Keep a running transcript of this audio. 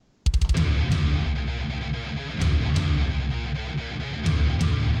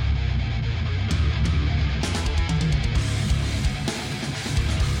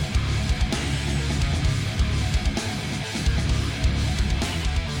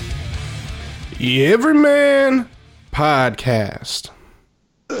Everyman Podcast.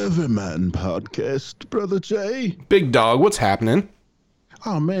 Everyman Podcast, Brother Jay. Big dog, what's happening?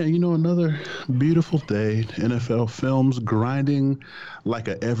 Oh, man, another beautiful day. NFL films grinding like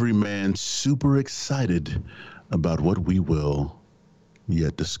a everyman, super excited about what we will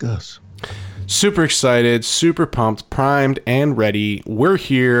yet discuss. Super excited, super pumped, primed, and ready. We're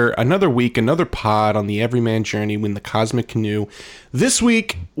here, another week, another pod on the Everyman journey in the Cosmic Canoe. This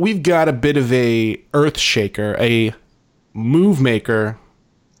week, we've got a bit of a earth shaker, a move maker,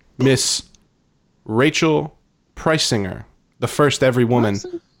 Miss Rachael Preisinger, the first every woman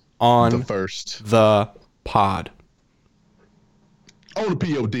on the pod. On the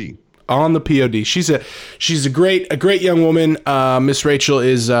POD. On the POD. She's a great young woman. Miss Rachael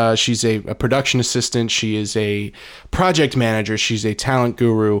is she's a production assistant. She is a project manager. She's a talent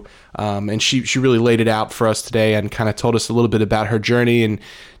guru. And she really laid it out for us today and kind of told us a little bit about her journey. And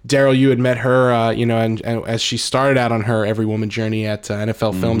Daryl, you had met her, and as she started out on her Every Woman journey at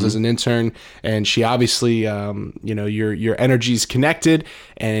NFL Films as an intern, and she obviously, your energy's connected,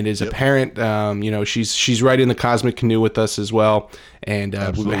 and it is apparent. She's right in the Cosmic Canoe with us as well, and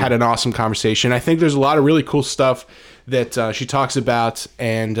we had an awesome conversation. I think there's a lot of really cool stuff that she talks about,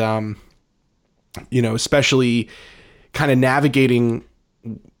 and especially kind of navigating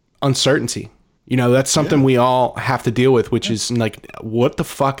uncertainty. That's something we all have to deal with, which is like, what the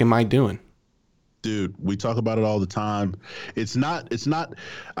fuck am I doing? Dude, we talk about it all the time. It's not,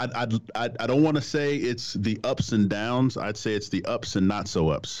 I don't want to say it's the ups and downs. I'd say it's the ups and not so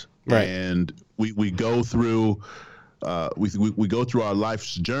ups. Right. And we go through, we go through our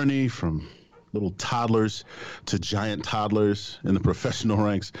life's journey from little toddlers to giant toddlers in the professional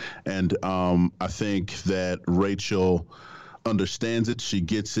ranks. And I think that Rachael understands it, she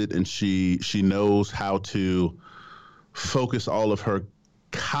gets it, and she knows how to focus all of her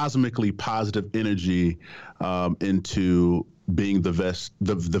cosmically positive energy into being the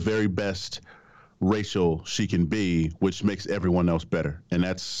very best Rachael she can be, which makes everyone else better. And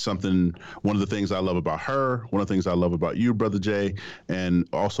that's one of the things I love about her, one of the things I love about you, Brother Jay, and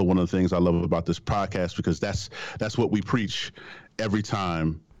also one of the things I love about this podcast, because that's what we preach every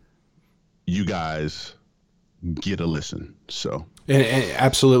time you guys get a listen. So and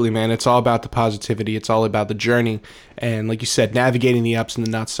absolutely, man, it's all about the positivity. It's all about the journey, and like you said, navigating the ups and the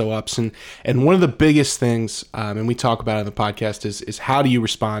not so ups. And one of the biggest things, and we talk about it on the podcast, is how do you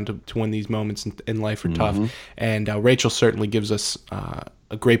respond to when these moments in life are tough. And Rachael certainly gives us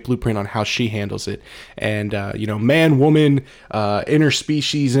a great blueprint on how she handles it. And man, woman,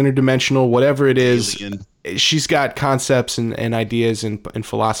 interspecies, interdimensional, whatever it is. Alien. She's got concepts and ideas and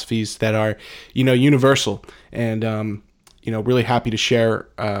philosophies that are, universal. And, really happy to share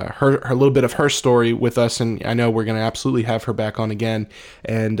her little bit of her story with us. And I know we're going to absolutely have her back on again.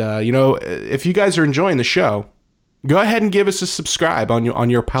 And, if you guys are enjoying the show, go ahead and give us a subscribe on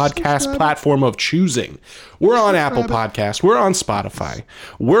your podcast platform of choosing. We're on Apple Podcasts. We're on Spotify.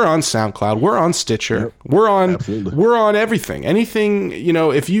 We're on SoundCloud. We're on Stitcher. Yep. We're on everything. Anything,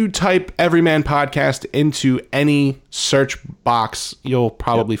 if you type Everyman Podcast into any search box, you'll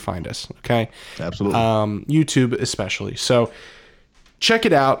probably find us. Okay. Absolutely. YouTube especially. So check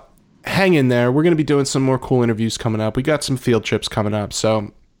it out. Hang in there. We're going to be doing some more cool interviews coming up. We got some field trips coming up.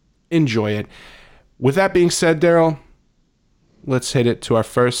 So enjoy it. With that being said, Daryl, let's hit it to our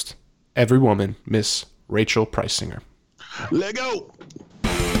first Every Woman, Miss Rachael Preisinger. Let go.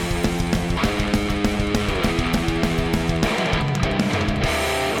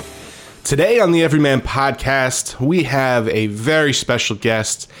 Today on the Everyman Podcast, we have a very special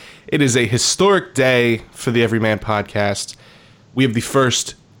guest. It is a historic day for the Everyman Podcast. We have the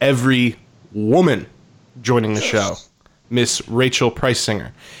first Every Woman joining the show, Miss Rachael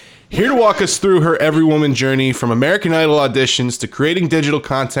Preisinger. Here to walk us through her Every Woman journey from American Idol auditions to creating digital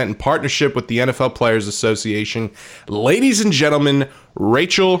content in partnership with the NFL Players Association, ladies and gentlemen,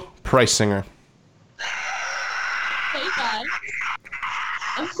 Rachael Preisinger. Hey guys,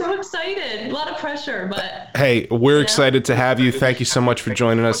 I'm so excited. A lot of pressure, but hey, we're excited to have you. Thank you so much for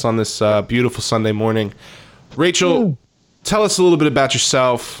joining us on this beautiful Sunday morning. Rachael, tell us a little bit about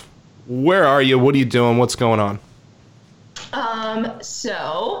yourself. Where are you? What are you doing? What's going on?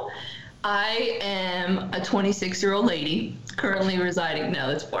 So I am a 26-year-old lady currently residing. No,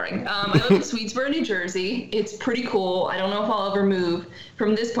 that's boring. I live in Swedesboro, New Jersey. It's pretty cool. I don't know if I'll ever move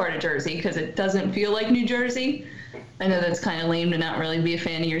from this part of Jersey because it doesn't feel like New Jersey. I know that's kind of lame to not really be a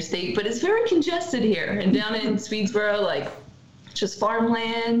fan of your state, but it's very congested here. And down in Swedesboro, just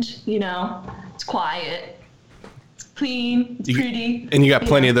farmland, it's quiet. It's clean. It's pretty. And you got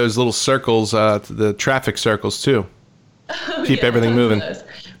plenty of those little circles, the traffic circles too. keep everything moving.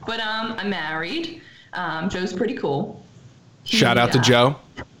 But I'm married. Joe's pretty cool. Shout out to Joe.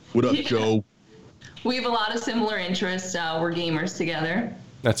 What up, Joe? We have a lot of similar interests. We're gamers together.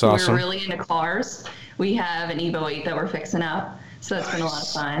 That's awesome. We're really into cars. We have an Evo 8 that we're fixing up. So that's been a lot of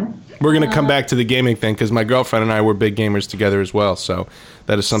fun. We're going to come back to the gaming thing because my girlfriend and I were big gamers together as well. So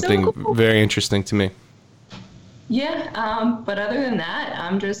that is something so cool. very interesting to me. Yeah, but other than that,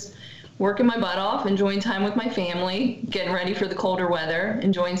 I'm just working my butt off, enjoying time with my family, getting ready for the colder weather,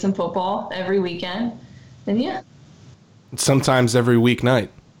 enjoying some football every weekend. And yeah. Sometimes every weeknight.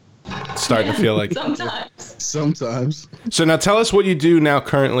 It's starting to feel like. Sometimes. So now tell us what you do now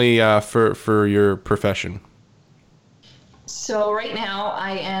currently for your profession. So right now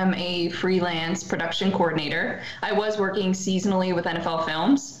I am a freelance production coordinator. I was working seasonally with NFL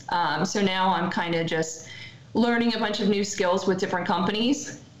Films. So now I'm kind of just learning a bunch of new skills with different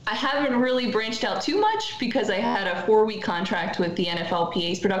companies. I haven't really branched out too much because I had a 4-week contract with the NFL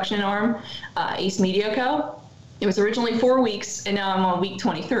PA's production arm, Ace Media Co. It was originally 4 weeks, and now I'm on week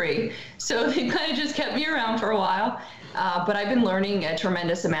 23. So they kind of just kept me around for a while. But I've been learning a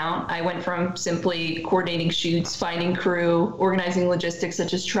tremendous amount. I went from simply coordinating shoots, finding crew, organizing logistics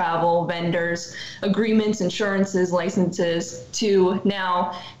such as travel, vendors, agreements, insurances, licenses, to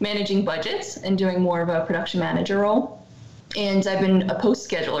now managing budgets and doing more of a production manager role. And I've been a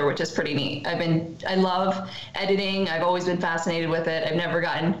post scheduler, which is pretty neat. I love editing. I've always been fascinated with it. I've never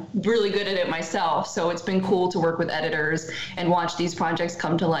gotten really good at it myself. So it's been cool to work with editors and watch these projects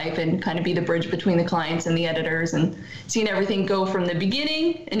come to life and kind of be the bridge between the clients and the editors, and seeing everything go from the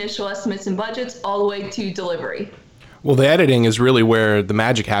beginning, initial estimates and budgets, all the way to delivery. Well, the editing is really where the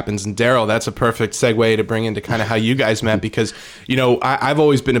magic happens. And Daryl, that's a perfect segue to bring into kind of how you guys met, because, you know, I've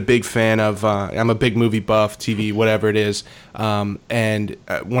always been a big fan of, I'm a big movie buff, TV, whatever it is. And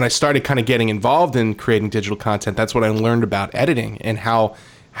when I started kind of getting involved in creating digital content, that's what I learned about editing and how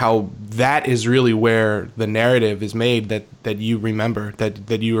that is really where the narrative is made that you remember,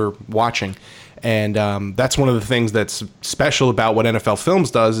 that you are watching. And that's one of the things that's special about what NFL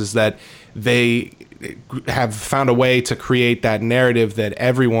Films does, is that they have found a way to create that narrative that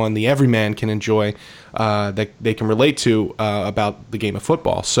everyone, the everyman, can enjoy, that they can relate to about the game of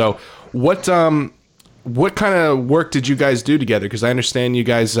football. So what kind of work did you guys do together? Because I understand you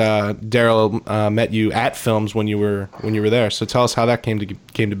guys, Daryl, met you at Films when you were there. So tell us how that came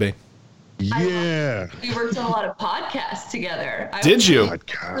to be. Yeah. We worked on a lot of podcasts together. Did you?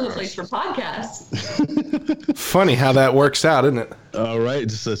 For the place for podcasts. Funny how that works out, isn't it? All right.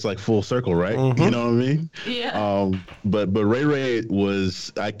 It's like full circle, right? Mm-hmm. You know what I mean? Yeah. But Ray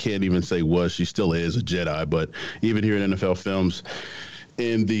was, I can't even say was, she still is a Jedi, but even here at NFL Films,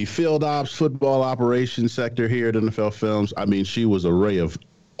 in the field ops, football operations sector here at NFL Films, I mean, she was a ray of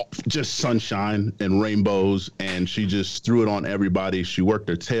just sunshine and rainbows, and she just threw it on everybody. She worked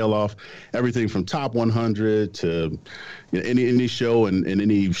her tail off, everything from Top 100 to any show and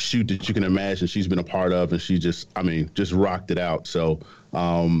any shoot that you can imagine she's been a part of, and she just rocked it out. So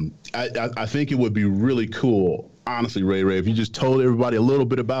I think it would be really cool, honestly, Ray, if you just told everybody a little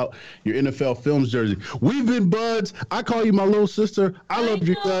bit about your NFL Films jersey. We've been buds. I call you my little sister. I love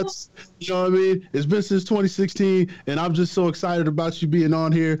your guts. You know what I mean? It's been since 2016, and I'm just so excited about you being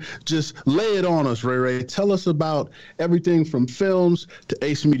on here. Just lay it on us, Ray. Tell us about everything from Films to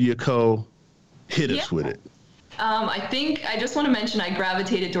Ace Media Co. Hit us with it. I think I just want to mention I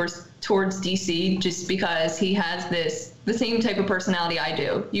gravitated towards DC just because he has the same type of personality I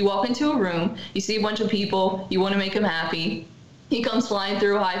do. You walk into a room, you see a bunch of people, you want to make them happy. He comes flying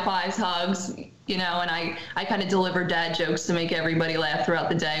through, high fives, hugs, you know, and I kind of deliver dad jokes to make everybody laugh throughout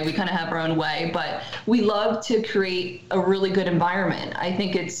the day. We kind of have our own way, but we love to create a really good environment. I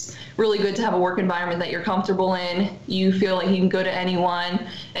think it's really good to have a work environment that you're comfortable in. You feel like you can go to anyone,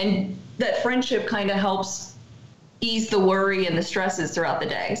 and that friendship kind of helps ease the worry and the stresses throughout the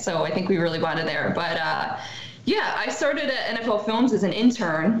day. So I think we really bonded there. But yeah, I started at NFL Films as an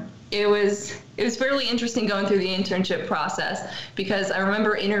intern. It was fairly interesting going through the internship process, because I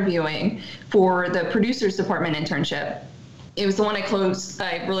remember interviewing for the producers department internship. It was the one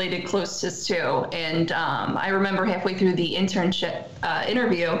I related closest to. And I remember halfway through the internship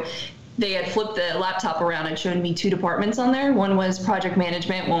interview, they had flipped the laptop around and shown me 2 departments on there. One was project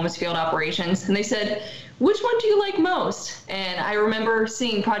management, one was field operations. And they said, which one do you like most? And I remember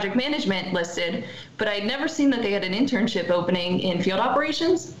seeing project management listed, but I'd never seen that they had an internship opening in field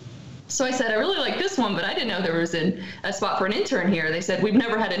operations. So I said, I really like this one, but I didn't know there was a spot for an intern here. They said, we've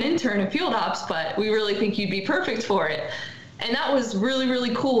never had an intern in field ops, but we really think you'd be perfect for it. And that was really,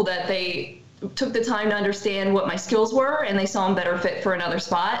 really cool that they took the time to understand what my skills were, and they saw I'm better fit for another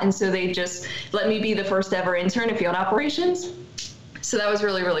spot. And so they just let me be the first ever intern in field operations. So that was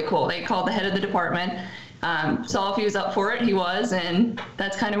really, really cool. They called the head of the department, saw if he was up for it. He was, and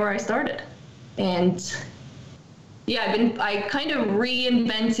that's kind of where I started. And yeah, I kind of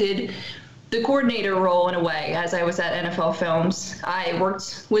reinvented the coordinator role in a way as I was at NFL Films. I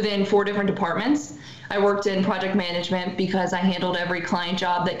worked within 4 different departments. I worked in project management because I handled every client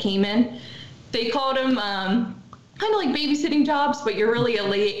job that came in. They called them kind of like babysitting jobs, but you're really a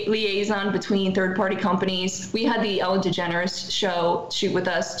liaison between third-party companies. We had the Ellen DeGeneres show shoot with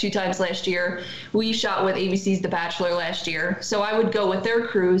us 2 times last year. We shot with ABC's The Bachelor last year. So I would go with their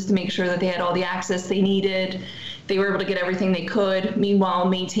crews to make sure that they had all the access they needed. They were able to get everything they could, meanwhile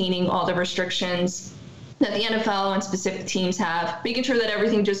maintaining all the restrictions that the NFL and specific teams have, making sure that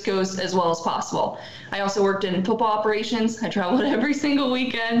everything just goes as well as possible. I also worked in football operations. I traveled every single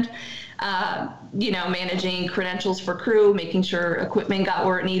weekend, managing credentials for crew, making sure equipment got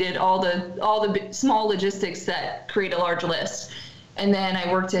where it needed, all the small logistics that create a large list. And then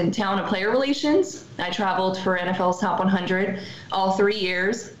I worked in talent and player relations. I traveled for NFL's Top 100 all 3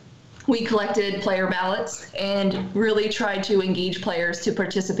 years. We collected player ballots and really tried to engage players to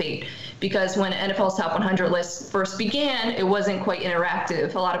participate, because when NFL's Top 100 list first began, it wasn't quite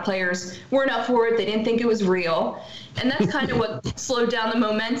interactive. A lot of players weren't up for it. They didn't think it was real. And that's kind of what slowed down the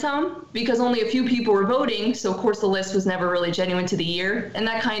momentum, because only a few people were voting. So, of course, the list was never really genuine to the year. And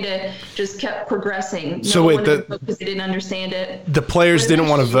that kind of just kept progressing. So wait, because they didn't understand it. The players didn't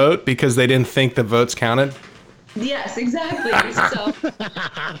want to vote because they didn't think the votes counted? Yes, exactly. So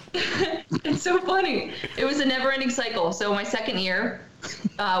it's so funny. It was a never-ending cycle. So my second year,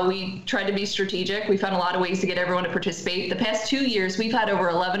 we tried to be strategic. We found a lot of ways to get everyone to participate. The past 2 years, we've had over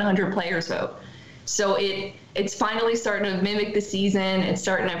 1,100 players vote. So it's finally starting to mimic the season. It's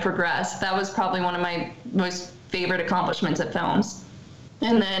starting to progress. That was probably one of my most favorite accomplishments at Films.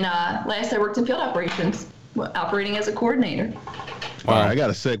 And then last, I worked in field operations, operating as a coordinator. All right, I got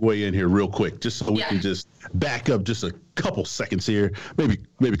to segue in here real quick, just so we can just back up just a couple seconds here, maybe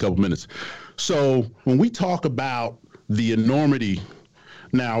a couple minutes. So when we talk about the enormity,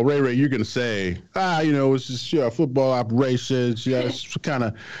 now, Ray, you're going to say, it's just football operations, it's kind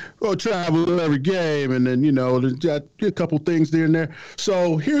of travel every game, and then, there's got a couple things there and there.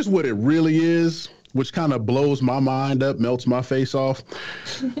 So here's what it really is, which kind of blows my mind up, melts my face off.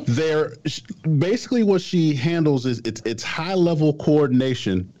 Basically what she handles is it's high-level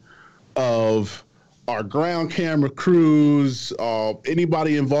coordination of our ground camera crews,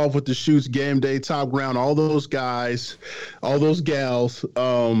 anybody involved with the shoots, game day, top ground, all those guys, all those gals,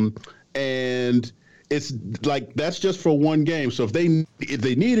 and it's like that's just for one game. So if they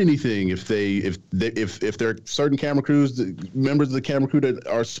need anything, if there are certain camera crews, members of the camera crew that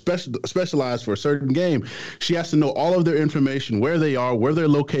are specialized for a certain game, she has to know all of their information, where they are, where they're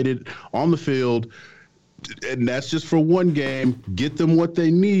located on the field, and that's just for one game. Get them what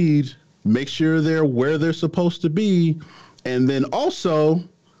they need, make sure they're where they're supposed to be, and then also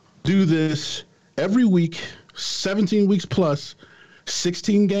do this every week, 17 weeks plus.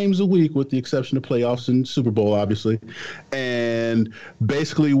 16 games a week, with the exception of playoffs and Super Bowl, obviously, and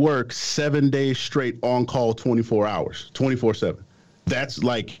basically work 7 days straight on call, 24 hours, 24/7. That's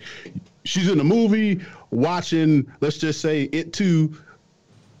like she's in a movie watching, let's just say It Too.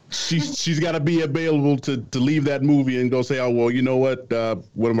 She's got to be available to leave that movie and go say, oh, well, you know what?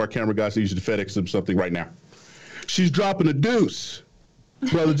 One of our camera guys needs you to FedEx him something right now. She's dropping a deuce.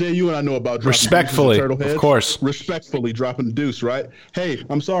 Brother Jay, you and I know about dropping respectfully, turtle heads. Of course. Respectfully dropping the deuce, right? Hey,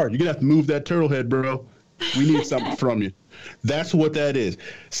 I'm sorry. You're going to have to move that turtle head, bro. We need something from you. That's what that is.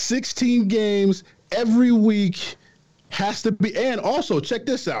 16 games every week has to be. And also, check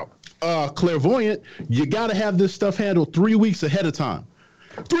this out. Clairvoyant, you got to have this stuff handled 3 weeks ahead of time.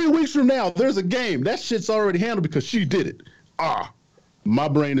 3 weeks from now, there's a game. That shit's already handled because she did it. My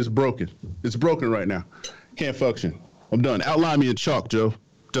brain is broken. It's broken right now. Can't function. I'm done. Outline me in chalk, Joe.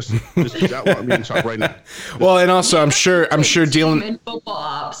 Just outline me in chalk right now. Well, and also I'm sure dealing in football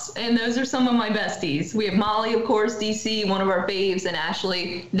ops, and those are some of my besties. We have Molly, of course, DC, one of our faves, and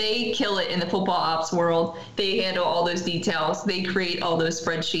Ashley. They kill it in the football ops world. They handle all those details. They create all those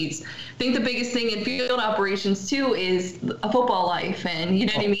spreadsheets. I think the biggest thing in field operations too is a football life, and you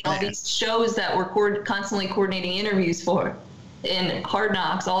know what I mean. All these shows that we're constantly coordinating interviews for. In Hard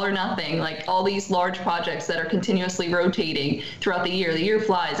Knocks, All or Nothing, like all these large projects that are continuously rotating throughout the year. The year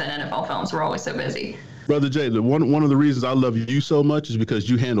flies at NFL Films. We're always so busy. Brother Jay, one of the reasons I love you so much is because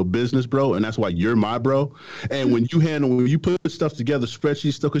you handle business, bro, and that's why you're my bro. And when you put stuff together,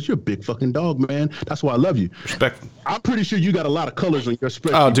 spreadsheets stuff, because you're a big fucking dog, man. That's why I love you. Respect. I'm pretty sure you got a lot of colors on your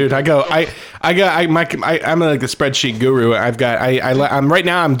spreadsheet. Oh, dude, I'm like the spreadsheet guru. I'm right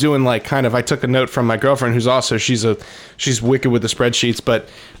now. I'm doing like kind of. I took a note from my girlfriend, who's also she's wicked with the spreadsheets, but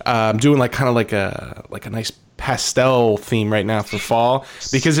I'm doing like kind of like a nice pastel theme right now for fall,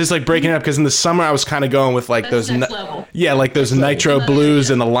 because it's like breaking it up, because in the summer I was kind of going with like That's those like those nitro blues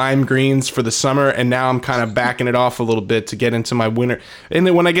and the lime greens for the summer, and now I'm kind of backing it off a little bit to get into my winter. And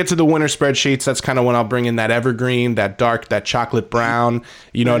then when I get to the winter spreadsheets, that's kind of when I'll bring in that evergreen, that dark, that chocolate brown,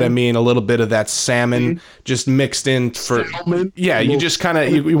 you know what I mean, a little bit of that salmon just mixed in for you just kind of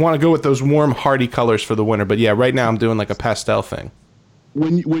you want to go with those warm hearty colors for the winter. But yeah, right now I'm doing like a pastel thing.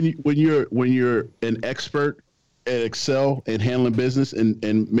 When you're an expert at Excel and handling business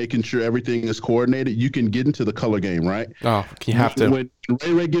and making sure everything is coordinated, you can get into the color game, right? Oh, you have to. When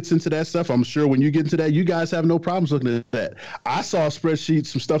Ray gets into that stuff, I'm sure when you get into that, you guys have no problems looking at that. I saw a spreadsheet,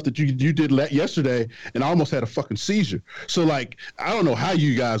 some stuff that you did yesterday, and I almost had a fucking seizure. So, like, I don't know how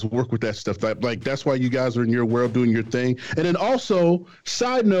you guys work with that stuff. Like, that's why you guys are in your world doing your thing. And then also,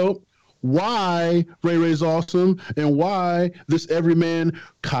 side note, why Ray's awesome and why this Everyman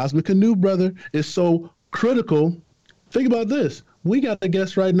Cosmic Canoe brother is so critical. Think about this. We got a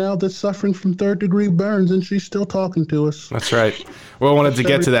guest right now that's suffering from third-degree burns, and she's still talking to us. That's right. Well, I wanted to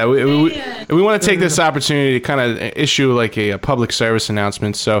get to that. We want to take this opportunity to kind of issue like a public service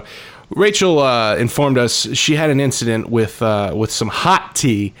announcement. So Rachael informed us she had an incident with some hot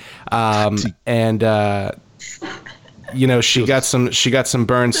tea, and she got some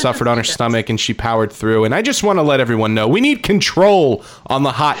burns suffered on her stomach, and she powered through. And I just want to let everyone know we need control on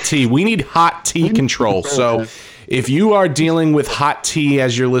the hot tea. We need hot tea control. So if you are dealing with hot tea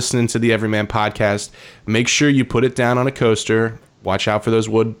as you're listening to the Everyman Podcast, make sure you put it down on a coaster. Watch out for those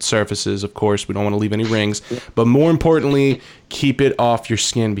wood surfaces, of course. We don't want to leave any rings. But more importantly, keep it off your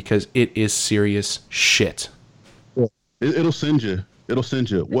skin, because it is serious shit. It'll send you.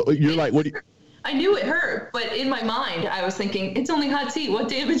 You're like, what do you... I knew it hurt, but in my mind, I was thinking, it's only hot tea. What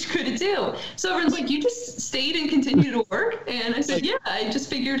damage could it do? So everyone's like, you just stayed and continued to work? And I said, yeah, I just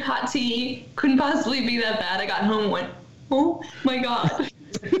figured hot tea couldn't possibly be that bad. I got home and went, oh my God.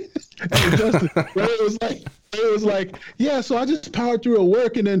 Hey, Justin, it was like, yeah, so I just powered through at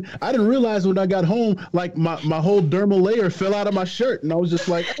work, and then I didn't realize when I got home, like my whole dermal layer fell out of my shirt, and I was just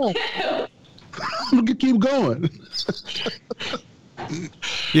like, oh, I'm gonna keep going.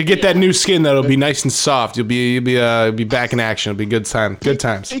 You get that new skin that'll be nice and soft. You'll be back in action. It'll be good times.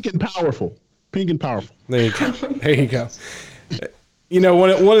 Pink and powerful. There you go. One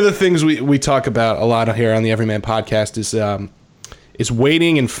of the things we talk about a lot here on the Everyman Podcast is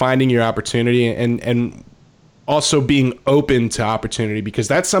waiting and finding your opportunity, and also being open to opportunity, because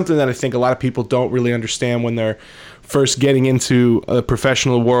that's something that I think a lot of people don't really understand when they're first getting into a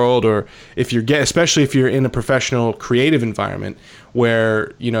professional world, or especially if you're in a professional creative environment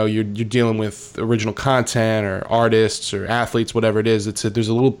where you're dealing with original content or artists or athletes, whatever it is. There's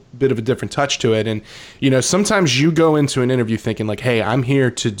a little bit of a different touch to it, and sometimes you go into an interview thinking like, hey, I'm here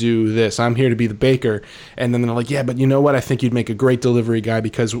to do this, I'm here to be the baker, and then they're like, yeah, but you know what, I think you'd make a great delivery guy,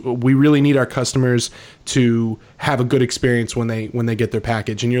 because we really need our customers to have a good experience when they get their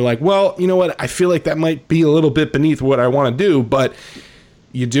package. And you're like, well, you know what, I feel like that might be a little bit beneath what I want to do, but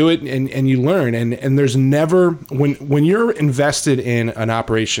you do it and you learn. And there's never, when you're invested in an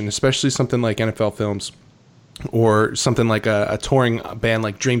operation, especially something like NFL Films or something like a touring band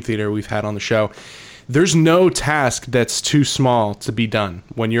like Dream Theater we've had on the show, there's no task that's too small to be done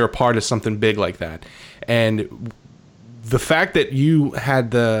when you're a part of something big like that. And the fact that you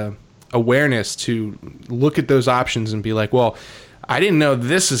had the awareness to look at those options and be like, well, I didn't know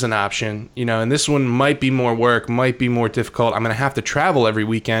this is an option, and this one might be more work, might be more difficult. I'm going to have to travel every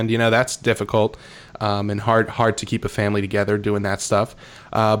weekend. That's difficult and hard to keep a family together doing that stuff.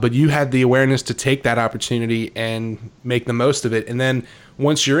 But you had the awareness to take that opportunity and make the most of it. And then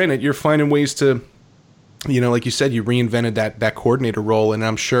once you're in it, you're finding ways to, like you said, you reinvented that coordinator role. And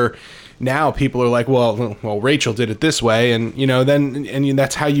I'm sure now people are like, well, Rachael did it this way. And, then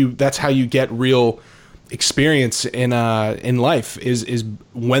that's how you get real experience in life is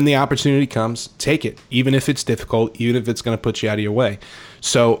when the opportunity comes, take it, even if it's difficult, even if it's going to put you out of your way.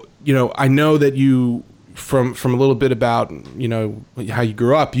 So, I know that you, from a little bit about, how you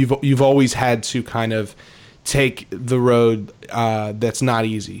grew up, you've always had to kind of take the road that's not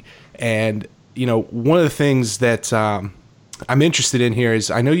easy. And, one of the things that I'm interested in here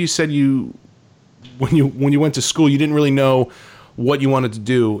is, I know you said when you went to school, you didn't really know what you wanted to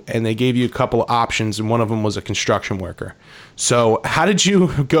do, and they gave you a couple of options, and one of them was a construction worker. So how did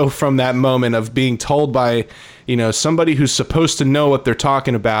you go from that moment of being told by, somebody who's supposed to know what they're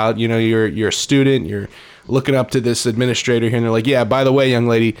talking about, you're a student, you're looking up to this administrator here, and they're like, yeah, by the way, young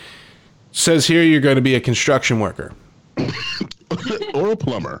lady, says here you're going to be a construction worker. Or a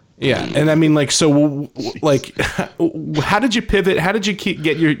plumber. Yeah. And I mean, how did you pivot? How did you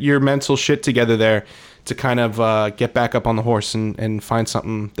get your mental shit together there to kind of get back up on the horse and find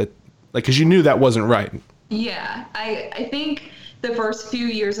something that, because you knew that wasn't right? Yeah, I think the first few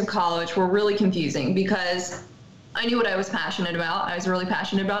years of college were really confusing because I knew what I was passionate about. I was really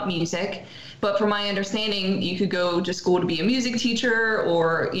passionate about music. But from my understanding, you could go to school to be a music teacher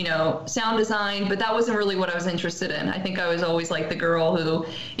or, sound design, but that wasn't really what I was interested in. I think I was always like the girl who,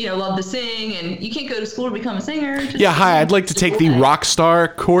 loved to sing, and you can't go to school to become a singer. Hi, I'd like to take the rock star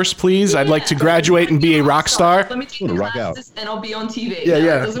course, please. Yeah, I'd like to graduate and be a rock star. Let me take the classes and I'll be on TV. Yeah,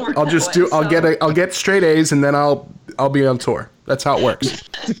 yeah. I'll get straight A's and then I'll be on tour. That's how it works.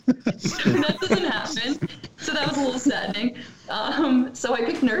 That doesn't happen. So that was a little saddening. So I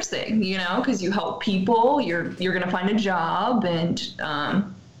picked nursing, because you help people, you're going to find a job. And I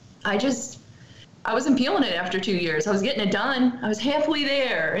wasn't feeling it after 2 years. I was getting it done. I was halfway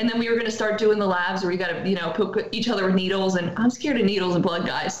there. And then we were going to start doing the labs where you got to, poke each other with needles. And I'm scared of needles and blood,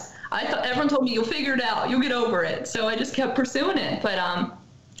 guys. I thought everyone told me you'll figure it out. You'll get over it. So I just kept pursuing it. But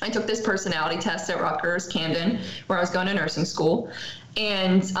I took this personality test at Rutgers, Camden, where I was going to nursing school.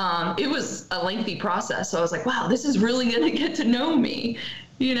 And it was a lengthy process. So I was like, wow, this is really going to get to know me,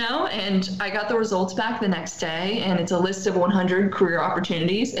 and I got the results back the next day, and it's a list of 100 career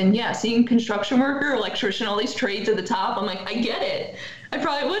opportunities. And yeah, seeing construction worker, electrician, all these trades at the top, I'm like, I get it. I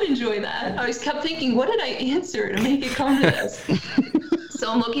probably would enjoy that. I just kept thinking, what did I answer to make it come to this?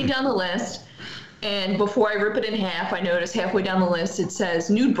 So I'm looking down the list. And before I rip it in half, I notice halfway down the list it says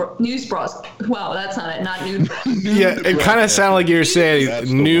news bras. Wow, that's not it. Not nude. Yeah, it kind of sounded like you were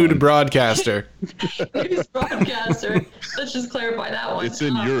saying nude broadcaster. News broadcaster. Let's just clarify that one. It's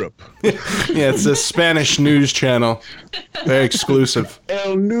in Europe. Yeah, it's a Spanish news channel. Very exclusive.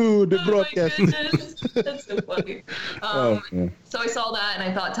 El Nude broadcaster. That's so funny. So I saw that and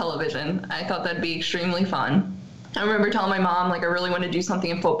I thought television. I thought that'd be extremely fun. I remember telling my mom, I really want to do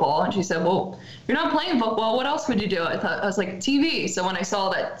something in football. And she said, well, you're not playing football. What else would you do? I was like, TV. So when I saw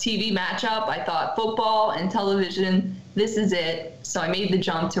that TV matchup, I thought football and television, this is it. So I made the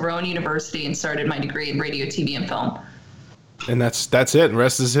jump to Rowan University and started my degree in radio, TV, and film. And that's it. The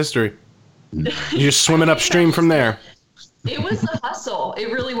rest is history. You're just swimming upstream from there. It was a hustle.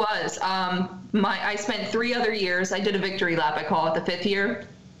 It really was. I spent 3 other years. I did a victory lap. I call it the 5th year.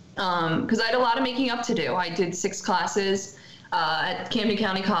 Because I had a lot of making up to do. I did 6 classes at Camden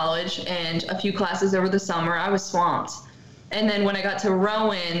County College and a few classes over the summer. I was swamped. And then when I got to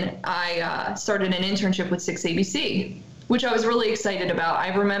Rowan, I started an internship with 6ABC, which I was really excited about.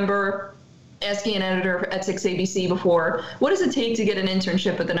 I remember asking an editor at 6ABC before, what does it take to get an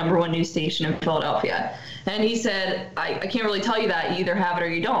internship at the #1 news station in Philadelphia? And he said, I can't really tell you that. You either have it or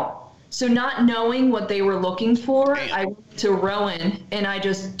you don't. So not knowing what they were looking for, I went to Rowan and I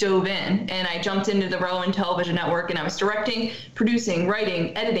just dove in and I jumped into the Rowan television network and I was directing, producing,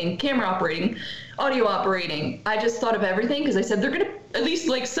 writing, editing, camera operating, audio operating. I just thought of everything because I said they're going to at least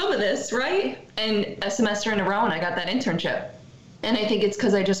like some of this, right? And a semester in a row and I got that internship. And I think it's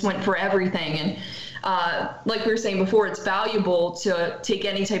because I just went for everything. And like we were saying before, it's valuable to take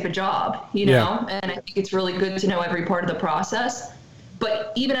any type of job, Yeah. And I think it's really good to know every part of the process.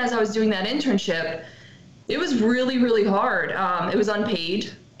 But even as I was doing that internship, it was really, really hard. It was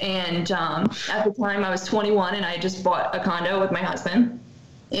unpaid. And at the time I was 21 and I just bought a condo with my husband.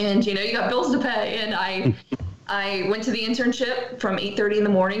 And, you got bills to pay. And I went to the internship from 8:30 in the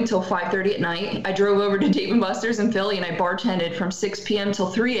morning till 5:30 at night. I drove over to Dave & Buster's in Philly and I bartended from 6 p.m.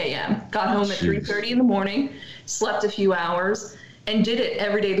 till 3 a.m. Got home at 3:30 in the morning, slept a few hours, and did it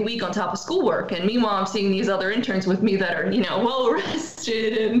every day of the week on top of schoolwork. And meanwhile, I'm seeing these other interns with me that are, well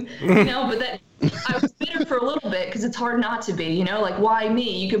rested and, but that I was bitter for a little bit because it's hard not to be, like, why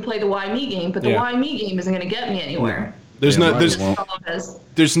me? You can play the why me game, but the why me game isn't going to get me anywhere. There's nothing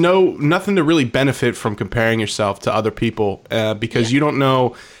to really benefit from comparing yourself to other people because you don't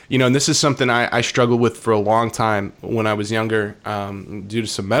know, and this is something I struggled with for a long time when I was younger due to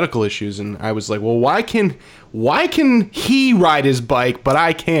some medical issues. And I was like, well, why can he ride his bike, but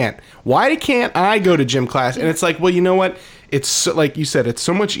I can't? Why can't I go to gym class? And it's like, well, you know what? it's so, like you said, it's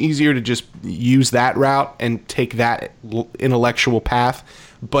so much easier to just use that route and take that intellectual path.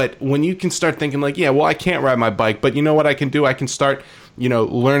 But when you can start thinking like, yeah, well, I can't ride my bike, but you know what I can do? I can start,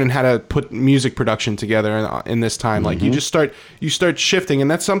 learning how to put music production together in this time. Like you start shifting, and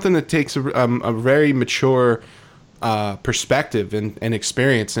that's something that takes a very mature perspective and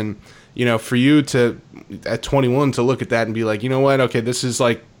experience. And, for you to, at 21, to look at that and be like, you know what? Okay, this is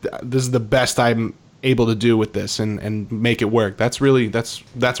the best I'm able to do with this and make it work. That's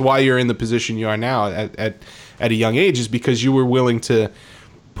why you're in the position you are now at a young age, is because you were willing to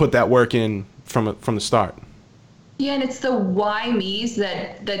put that work in from the start. Yeah, and it's the why me's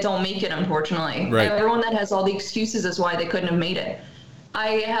that don't make it, unfortunately. Right. Everyone that has all the excuses as why they couldn't have made it.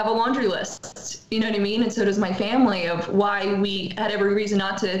 I have a laundry list, you know what I mean? And so does my family, of why we had every reason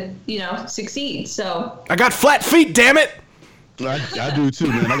not to, succeed. So I got flat feet, damn it. I do too,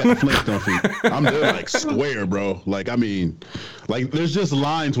 man. I got Flintstone feet. They're like square, bro. Like, I mean, like there's just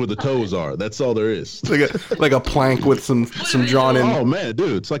lines where the toes are. That's all there is. Like a plank with some drawn in. Oh man,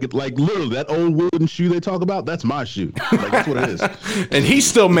 dude, it's like literally that old wooden shoe they talk about. That's my shoe. Like, that's what it is. And he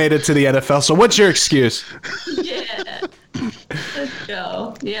still made it to the NFL. So what's your excuse? Yeah, let's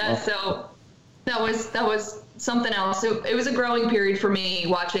go. Yeah, so that was something else. So it was a growing period for me,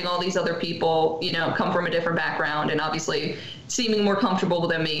 watching all these other people, come from a different background and obviously seeming more comfortable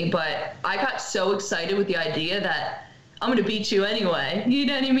than me. But I got so excited with the idea that I'm going to beat you anyway. You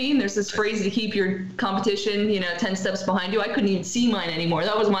know what I mean? There's this phrase to keep your competition, 10 steps behind you. I couldn't even see mine anymore.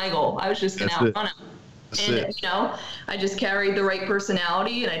 That was my goal. I was just going to outrun him. And, I just carried the right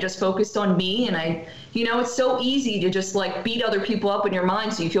personality, and I just focused on me. And it's so easy to just like beat other people up in your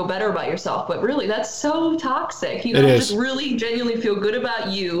mind so you feel better about yourself. But really, that's so toxic. You know, just really genuinely feel good about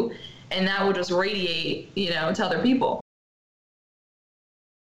you, and that will just radiate, to other people.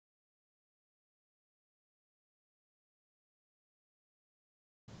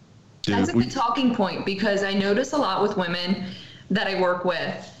 That's a good talking point, because I notice a lot with women that I work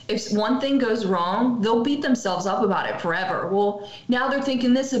with. If one thing goes wrong, they'll beat themselves up about it forever. Well, now they're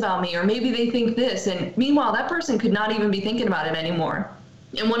thinking this about me, or maybe they think this. And meanwhile, that person could not even be thinking about it anymore.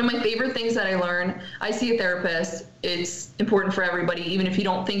 And one of my favorite things that I learned, I see a therapist. It's important for everybody, even if you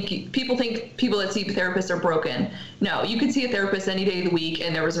don't think, people think people that see therapists are broken. No, you could see a therapist any day of the week,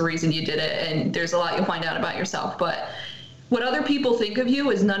 and there was a reason you did it. And there's a lot you'll find out about yourself. But what other people think of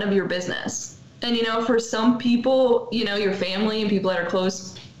you is none of your business. And, for some people, your family and people that are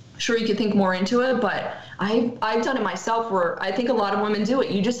close, sure, you could think more into it, but I've done it myself, where I think a lot of women do it.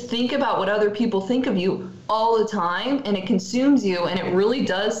 You just think about what other people think of you all the time, and it consumes you, and it really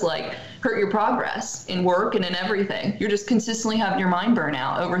does hurt your progress in work and in everything. You're just consistently having your mind burn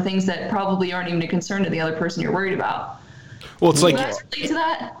out over things that probably aren't even a concern to the other person you're worried about. Well, it's like, relate to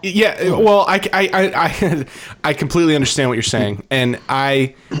that? Yeah. Well, I completely understand what you're saying, and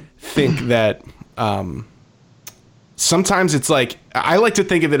I think that sometimes it's like, I like to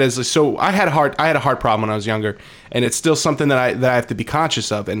think of it as, so I had a heart problem when I was younger, and it's still something that I have to be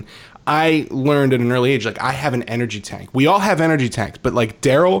conscious of. And I learned at an early age, I have an energy tank. We all have energy tanks, but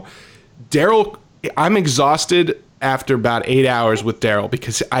Daryl, I'm exhausted after about 8 hours with Daryl,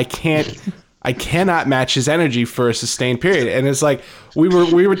 because I cannot match his energy for a sustained period. And it's like, we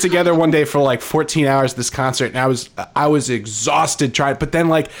were together one day for 14 hours at this concert, and I was exhausted trying, but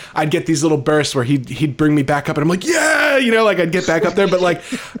then I'd get these little bursts where he'd bring me back up, and I'm like, yeah, I'd get back up there, but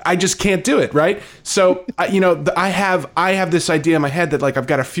I just can't do it. Right. So, I have this idea in my head that I've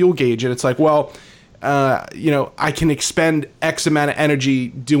got a fuel gauge, and it's like, well, I can expend X amount of energy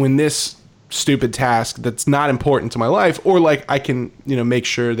doing this stupid task that's not important to my life, or I can, make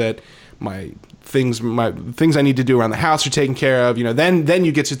sure that my things I need to do around the house are taken care of. Then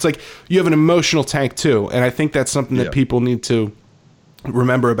you get to, it's like you have an emotional tank too. And I think that's something that people need to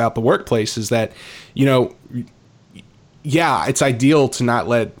remember about the workplace, is that, it's ideal to not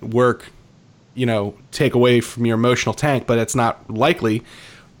let work, take away from your emotional tank, but it's not likely.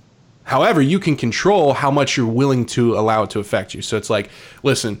 However, you can control how much you're willing to allow it to affect you. So it's like,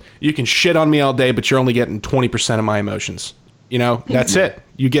 listen, you can shit on me all day, but you're only getting 20% of my emotions. That's it.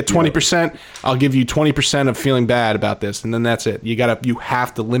 You get 20%. I'll give you 20% of feeling bad about this, and then that's it. You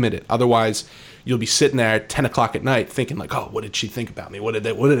have to limit it. Otherwise, you'll be sitting there at 10 o'clock at night thinking oh, what did she think about me? What did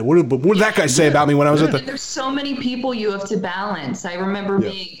that guy say about me when I was at the... There's so many people you have to balance. I remember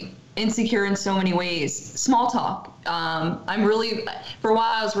being insecure in so many ways. Small talk. For a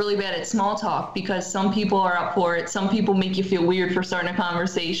while, I was really bad at small talk, because some people are up for it. Some people make you feel weird for starting a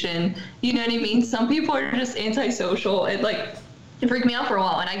conversation. You know what I mean? Some people are just antisocial. It freaked me out for a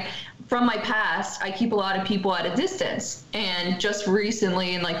while. And from my past, I keep a lot of people at a distance. And just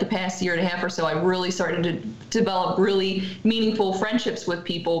recently, in like the past year and a half or so, I really started to develop really meaningful friendships with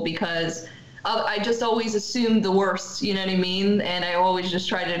people because I just always assumed the worst, you know what I mean? And I always just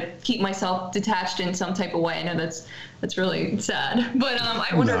try to keep myself detached in some type of way. I know that's really sad, but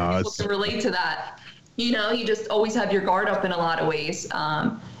I wonder if people can relate to that. You know, you just always have your guard up in a lot of ways.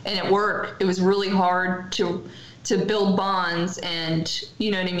 And at work, it was really hard to build bonds and,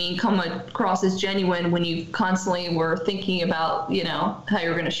 you know what I mean, come across as genuine when you constantly were thinking about, you know, how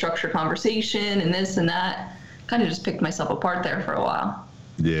you're going to structure conversation and this and that. Kind of just picked myself apart there for a while.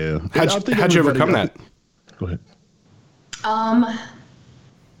 Yeah. How'd you overcome that? Go ahead.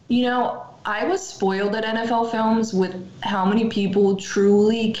 You know, I was spoiled at NFL Films with how many people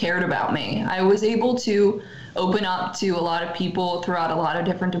truly cared about me. I was able to open up to a lot of people throughout a lot of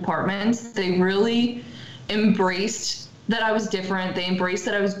different departments. They really embraced that I was different. They embraced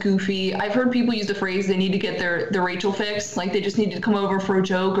that I was goofy. I've heard people use the phrase they need to get their Rachael fix. Like they just need to come over for a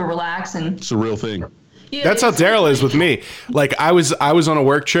joke or relax. And it's a real thing. Yeah, that's how Daryl is with me. Like I was on a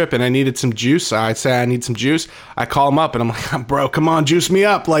work trip and I needed some juice. I'd say I need some juice. I call him up and I'm like, bro, come on, juice me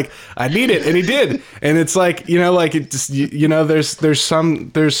up. Like I need it, and he did. And it's like, you know, like it just, you know, there's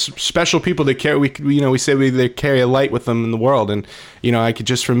special people that carry. We say they carry a light with them in the world, and you know, I could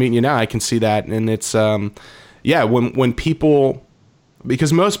just from meeting you now, I can see that, and it's when people,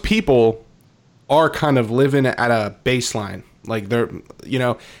 because most people are kind of living at a baseline, like they're, you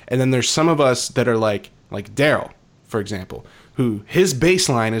know, and then there's some of us that are like Daryl, for example, who his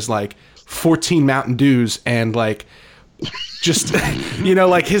baseline is like 14 Mountain Dews and like just, you know,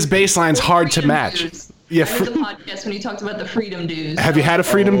 like his baseline's hard to match. Dews. Yeah. I heard the podcast when you talked about the Freedom Dews. Have you had a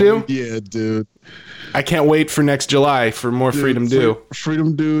Freedom Dew? Yeah, dude. I can't wait for next July for more Freedom Dew.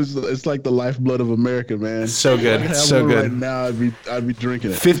 Freedom Dews, it's like the lifeblood of America, man. So good. So good. Right now, I'd be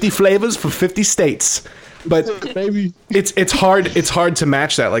drinking it. 50 flavors for 50 states. But maybe it's hard to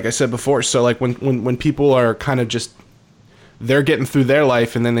match that, like I said before. So like when people are kind of just, they're getting through their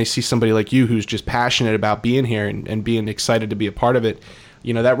life and then they see somebody like you who's just passionate about being here and being excited to be a part of it,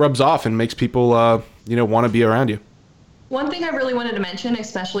 you know, that rubs off and makes people you know, want to be around you. One thing I really wanted to mention,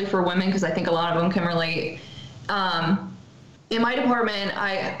 especially for women, because I think a lot of them can relate. In my department,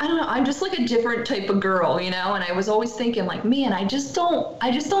 I don't know, I'm just like a different type of girl, you know, and I was always thinking like, man, I just don't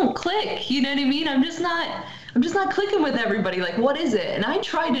click, you know what I mean? I'm just not clicking with everybody. Like, what is it? And I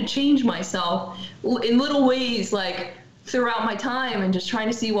tried to change myself in little ways, like throughout my time and just trying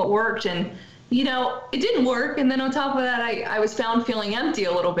to see what worked. And, you know, it didn't work. And then on top of that, I was found feeling empty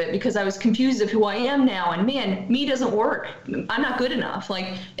a little bit because I was confused of who I am now. And man, me doesn't work. I'm not good enough.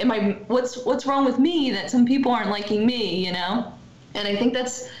 Like, what's wrong with me that some people aren't liking me, you know? And I think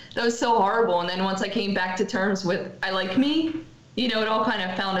that was so horrible. And then once I came back to terms with I like me, you know, it all kind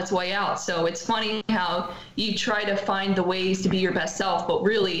of found its way out. So it's funny how you try to find the ways to be your best self, but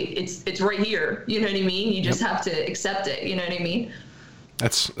really it's right here. You know what I mean? You just have to accept it. You know what I mean?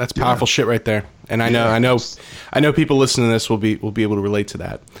 That's powerful shit right there. And I know people listening to this will be able to relate to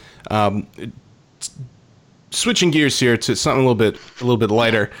that. Switching gears here to something a little bit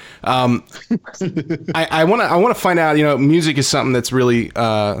lighter. I want to find out, you know, music is something that's really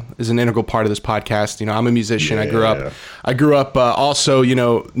is an integral part of this podcast. You know, I'm a musician. Yeah. I grew up also, you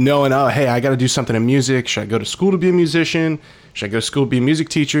know, knowing, oh, hey, I got to do something in music. Should I go to school to be a musician? Should I go to school to be a music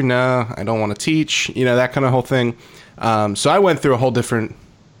teacher? No, I don't want to teach. You know, that kind of whole thing. So I went through a whole different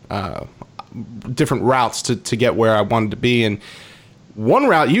routes to get where I wanted to be. And one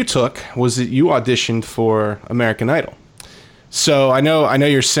route you took was that you auditioned for American Idol. So I know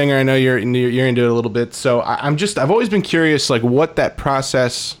you're a singer. I know you're into it a little bit. So I've always been curious, like what that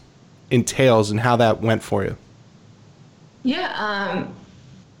process entails and how that went for you. Yeah.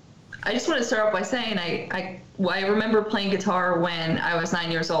 I just want to start off by saying I remember playing guitar when I was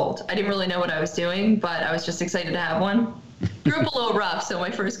 9 years old. I didn't really know what I was doing, but I was just excited to have one. Grew up a little rough, so my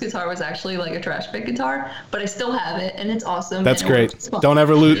first guitar was actually like a trash pick guitar, but I still have it, and it's awesome. That's great. Don't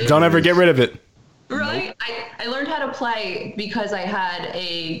ever get rid of it. Right? I learned how to play because I had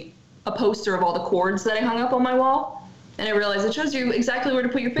a poster of all the chords that I hung up on my wall, and I realized it shows you exactly where to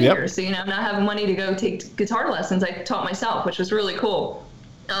put your fingers. Yep. So, you know, not having money to go take guitar lessons, I taught myself, which was really cool.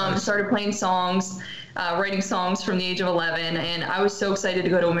 Started playing songs, writing songs from the age of 11, and I was so excited to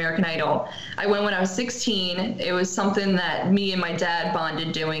go to American Idol. I went when I was 16. It was something that me and my dad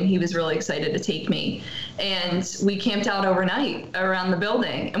bonded doing. He was really excited to take me, and we camped out overnight around the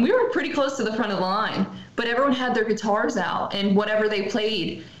building, and we were pretty close to the front of the line, but everyone had their guitars out and whatever they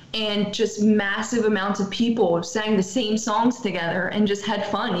played, and just massive amounts of people sang the same songs together and just had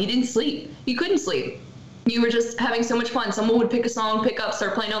fun. You didn't sleep. You couldn't sleep. you were just having so much fun. Someone would pick a song, pick up,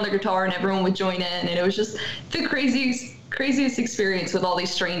 start playing on their guitar, and everyone would join in. And it was just the craziest experience with all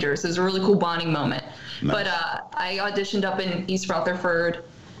these strangers. It was a really cool bonding moment. Nice. But I auditioned up in East Rutherford,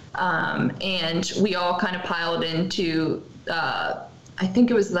 and we all kind of piled into, I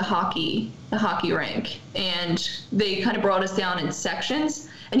think it was the hockey rink. And they kind of brought us down in sections.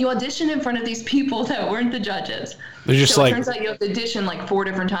 And you audition in front of these people that weren't the judges. They're just so it turns out you have to audition like 4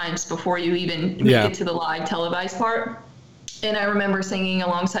 different times before you even make it to the live televised part. And I remember singing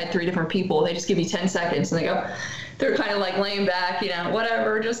alongside 3 different people. They just give you 10 seconds and they're kind of like laying back,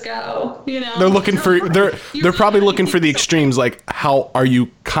 whatever, just go, They're looking they're probably looking for the extremes, like how are you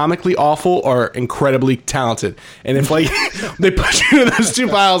comically awful or incredibly talented? And if like they put you in those 2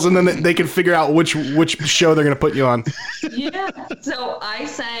 piles and then they can figure out which show they're going to put you on. Yeah. So I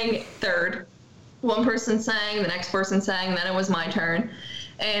sang third. One person sang, the next person sang, then it was my turn.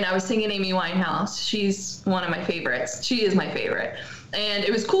 And I was singing Amy Winehouse. She's one of my favorites. She is my favorite. And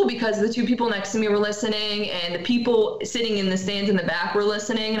it was cool because the 2 people next to me were listening and the people sitting in the stands in the back were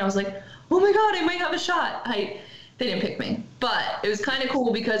listening. And I was like, oh my God, I might have a shot. They didn't pick me. But it was kind of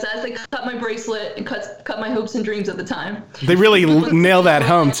cool because as they cut my bracelet and cut my hopes and dreams at the time. They really nail that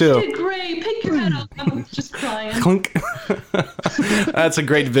home too. You did great. Pick your head up. I'm just crying. Clunk. That's a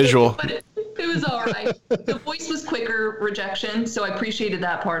great visual. But it was all right. The voice was quicker rejection, so I appreciated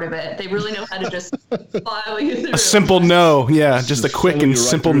that part of it. They really know how to just file you through. A simple no, just a quick and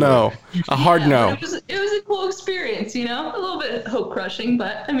simple no. A hard no. It was a cool experience, a little bit hope crushing,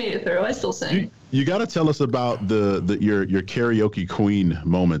 but I made it through. I still sing. You got to tell us about your karaoke queen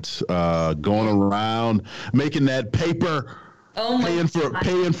moments, going around making that paper. Oh my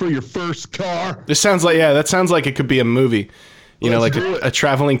paying for your first car. That sounds like it could be a movie. Like a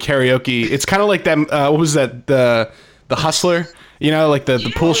traveling karaoke. It's kind of like that. What was that? The Hustler. Like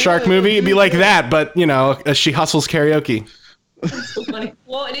the pool shark movie. It'd be like that, but she hustles karaoke. That's so funny.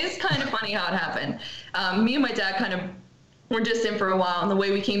 Well, it is kind of funny how it happened. Me and my dad kind of were distant for a while, and the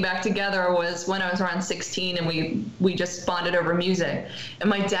way we came back together was when I was around 16, and we just bonded over music. And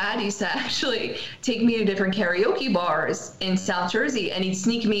my dad used to actually take me to different karaoke bars in South Jersey, and he'd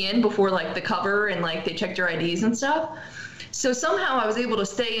sneak me in before like the cover and like they checked your IDs and stuff. So somehow I was able to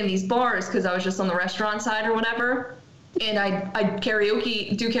stay in these bars because I was just on the restaurant side or whatever. And I'd do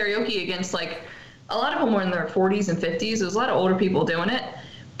karaoke against like a lot of them were in their 40s and 50s. There was a lot of older people doing it,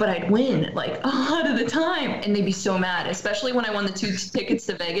 but I'd win like a lot of the time. And they'd be so mad, especially when I won the 2 tickets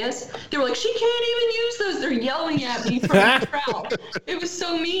to Vegas. They were like, she can't even use those. They're yelling at me from the crowd. It was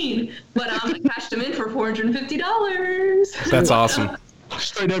so mean. But I cashed them in for $450. That's awesome.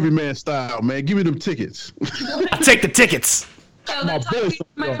 Straight Everyman style, man. Give me them tickets. I'll take the tickets. Oh, that's how I beat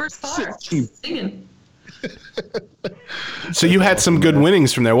my first car. Singing. So you had some good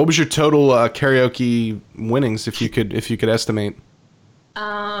winnings from there. What was your total karaoke winnings, if you could estimate?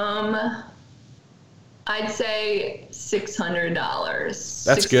 I'd say $600.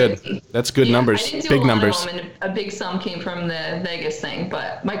 That's good. That's good numbers. Big numbers. And a big sum came from the Vegas thing,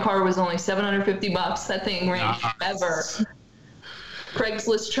 but my car was only $750. That thing ran forever.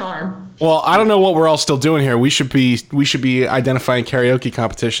 Craigslist charm. Well, I don't know what we're all still doing here. We should be identifying karaoke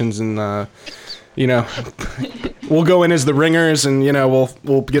competitions, and we'll go in as the ringers, and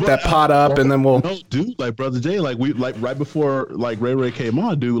we'll get that pot up, and then we'll. No, dude, like Brother Jay, like we right before like Ray came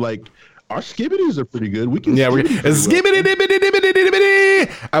on, dude, like our skibbities are pretty good. We can. Yeah, we're skibbity.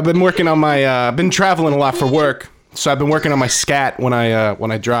 I've been working on my. I've been traveling a lot for work, so I've been working on my scat when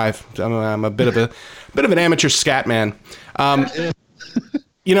I drive. I'm a bit of an amateur scat man.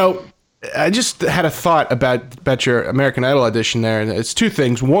 I just had a thought about your American Idol audition there. It's 2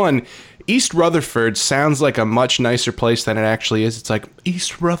 things. One, East Rutherford sounds like a much nicer place than it actually is. It's like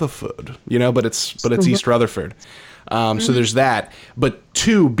East Rutherford, but it's East Rutherford. So there's that. But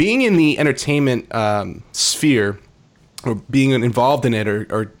 2, being in the entertainment sphere, or being involved in it,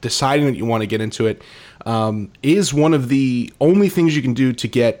 or deciding that you want to get into it, is one of the only things you can do to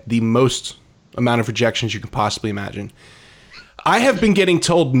get the most amount of rejections you can possibly imagine. I have been getting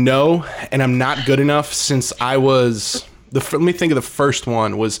told no, and I'm not good enough since I was. Let me think of the first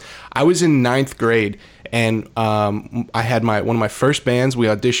one. I was in 9th grade, and I had one of my first bands. We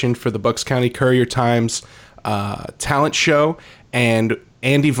auditioned for the Bucks County Courier-Times talent show, and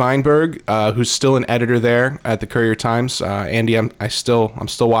Andy Weinberg, who's still an editor there at the Courier-Times. Andy, I'm still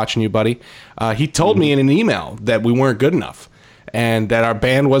watching you, buddy. He told me in an email that we weren't good enough, and that our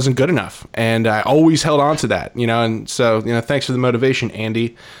band wasn't good enough. And I always held on to that, and so, thanks for the motivation,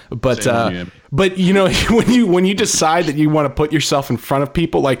 Andy. But, when you decide that you want to put yourself in front of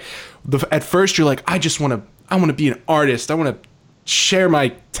people, like at first you're like, I want to be an artist. I want to share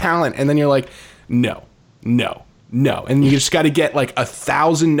my talent. And then you're like, no, no. And you just got to get like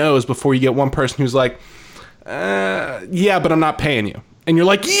 1,000 no's before you get one person who's like, yeah, but I'm not paying you. And you're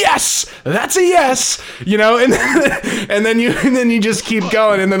like, yes, that's a yes, you know, and then you just keep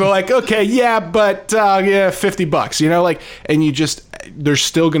going, and then they're like, okay, yeah, but yeah, $50, you know, like, and you just, there's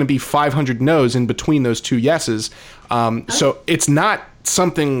still going to be 500 no's in between those two yeses. So it's not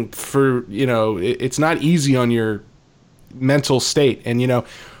something for, you know, it's not easy on your mental state. And, you know,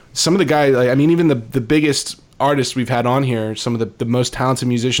 some of the guys, like, I mean, even the biggest artists we've had on here, some of the most talented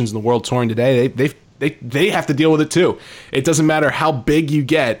musicians in the world touring today, they have to deal with it too. It doesn't matter how big you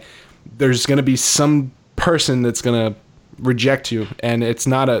get, there's going to be some person that's going to reject you, and it's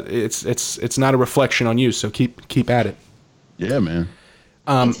not a reflection on you. So keep at it. Yeah, man.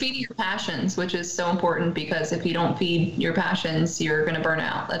 It's feeding your passions, which is so important, because if you don't feed your passions, you're going to burn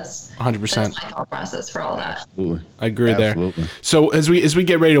out. That's 100%. That's my thought process for all that. Absolutely. I agree Absolutely. there. So as we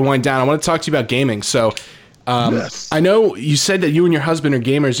get ready to wind down, I want to talk to you about gaming. So yes. I know you said that you and your husband are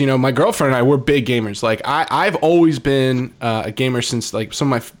gamers. You know, my girlfriend and I, we're big gamers. Like I've always been a gamer since, like,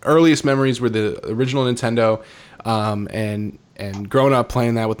 some of my earliest memories were the original Nintendo, and growing up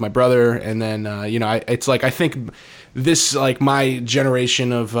playing that with my brother. And then, you know, it's like, I think this, like, my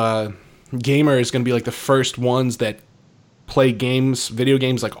generation of gamer is going to be like the first ones that play video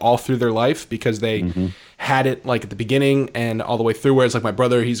games like all through their life, because they had it like at the beginning and all the way through. Whereas like my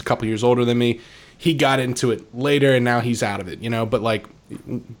brother, he's a couple years older than me. He got into it later, and now he's out of it, you know. But, like,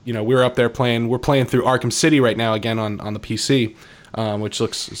 you know, we're up there playing. We're playing through Arkham City right now again on the PC, which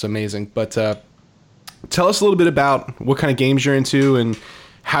looks amazing. But tell us a little bit about what kind of games you're into and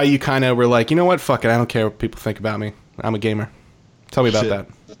how you kind of were like, you know what, fuck it, I don't care what people think about me. I'm a gamer. Tell me about that.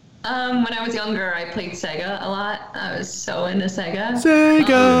 When I was younger, I played Sega a lot. I was so into Sega.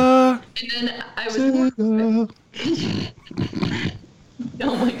 And then I was...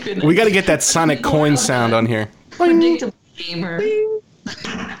 Oh my goodness. We got to get that Sonic coin sound on here. Predictable gamer.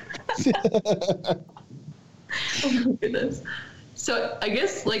 Oh my goodness. So I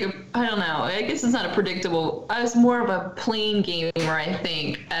guess, like, I don't know. I guess it's not a predictable. I was more of a plain gamer, I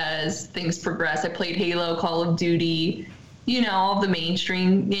think, as things progress. I played Halo, Call of Duty, you know, all the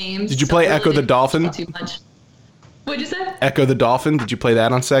mainstream games. Did you play Echo the Dolphin? Too much. What'd you say? Echo the Dolphin. Did you play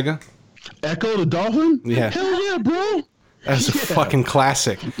that on Sega? Echo the Dolphin? Yeah. Hell yeah, bro. That's a fucking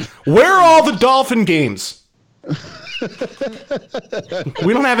classic. Where are all the Dolphin games?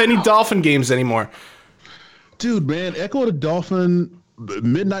 We don't have any Dolphin games anymore. Dude, man, Echo the Dolphin,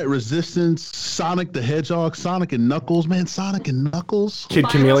 Midnight Resistance, Sonic the Hedgehog, Sonic and Knuckles, man, Sonic and Knuckles. Kid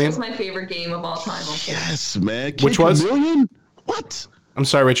Chameleon was my favorite game of all time. Yes, man. Which was? Chameleon? What? I'm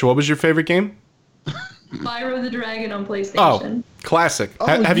sorry, Rachel. What was your favorite game? Spyro the Dragon on PlayStation. Oh, classic. Oh,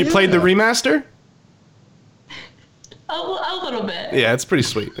 have you played the remaster? A little bit. Yeah, it's pretty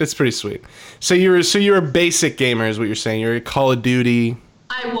sweet. It's pretty sweet. So you're a basic gamer, is what you're saying. You're a Call of Duty.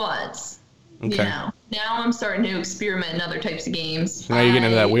 I was. Okay. You know, now I'm starting to experiment in other types of games. So now you're getting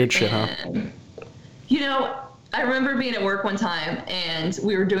into that weird shit, huh? You know, I remember being at work one time, and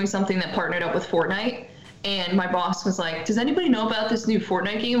we were doing something that partnered up with Fortnite. And my boss was like, does anybody know about this new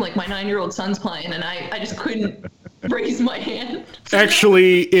Fortnite game? Like, my 9-year-old son's playing, and I just couldn't raise my hand.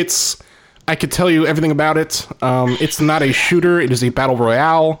 Actually, I could tell you everything about it. It's not a shooter. It is a battle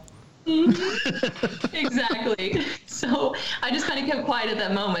royale. Exactly. So I just kind of kept quiet at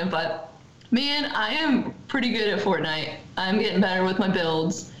that moment. But, man, I am pretty good at Fortnite. I'm getting better with my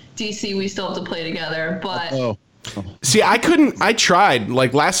builds. DC, we still have to play together. But... See, I tried.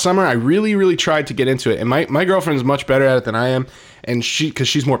 Like, last summer, I really, really tried to get into it. And my girlfriend's much better at it than I am. And because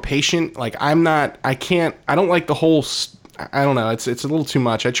she's more patient. Like, I don't like the whole... I don't know. It's a little too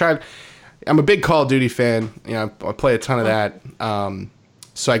much. I'm a big Call of Duty fan. You know, I play a ton of that.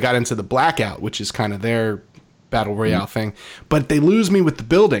 So I got into the Blackout, which is kind of their battle royale thing. But they lose me with the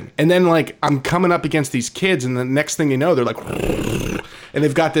building. And then, like, I'm coming up against these kids, and the next thing you know, they're like... And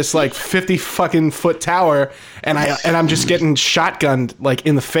they've got this, like, 50 fucking foot tower, and I'm just getting shotgunned, like,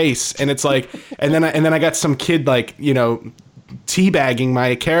 in the face. And it's like... And then I got some kid, like, you know... teabagging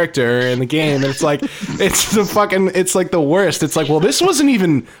my character in the game, and it's like it's like the worst. It's like, well, this wasn't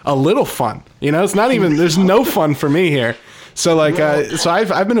even a little fun, you know. It's not even, there's no fun for me here. So like so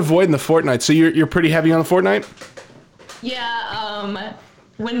I've been avoiding the Fortnite. So you're pretty heavy on the Fortnite? Yeah,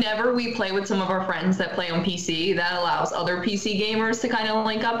 whenever we play with some of our friends that play on PC, that allows other PC gamers to kind of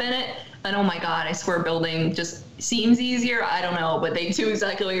link up in it. And oh my god, I swear building just seems easier. I don't know, but they do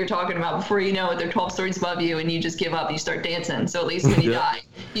exactly what you're talking about. Before you know it, they're 12 stories above you, and you just give up. You start dancing. So at least when you die,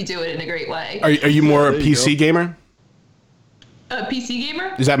 you do it in a great way. Are you more a PC gamer? A PC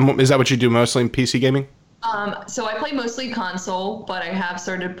gamer? Is that what you do mostly in PC gaming? So I play mostly console, but I have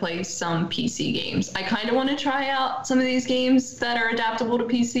started to play some PC games. I kind of want to try out some of these games that are adaptable to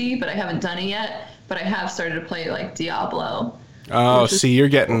PC, but I haven't done it yet. But I have started to play like Diablo. Oh, see, you're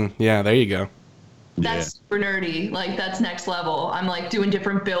getting, yeah, there you go. That's super nerdy. Like, that's next level. I'm like doing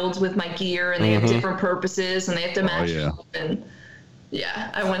different builds with my gear, and they have different purposes, and they have to match up. And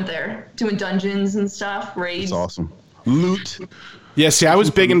yeah, I went there doing dungeons and stuff, raids. That's awesome. Loot. Yeah, see, I was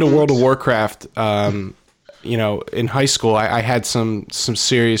big into World of Warcraft. You know, in high school, I had some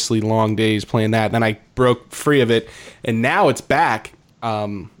seriously long days playing that. Then I broke free of it, and now it's back.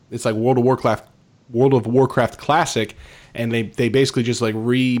 It's like World of Warcraft Classic, and they basically just like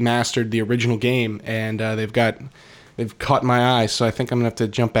remastered the original game, and they've caught my eye. So I think I'm gonna have to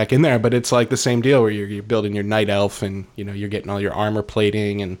jump back in there. But it's like the same deal where you're building your night elf, and you know you're getting all your armor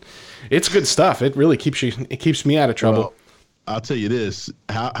plating, and it's good stuff. It really keeps me out of trouble. Well, I'll tell you this,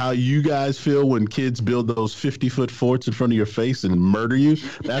 how you guys feel when kids build those 50-foot forts in front of your face and murder you.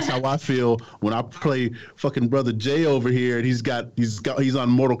 That's how I feel when I play fucking brother Jay over here, and he's on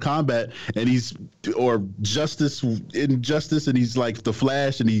Mortal Kombat, and or Injustice, and he's like the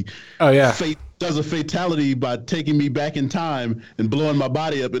Flash, and he does a fatality by taking me back in time and blowing my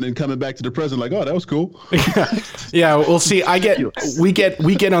body up and then coming back to the present like, oh, that was cool. Yeah, well, see, we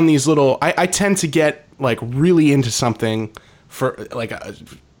get on these little, I tend to get like really into something for like a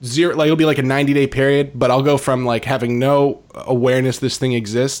zero, like it'll be like a 90-day period, but I'll go from like having no awareness this thing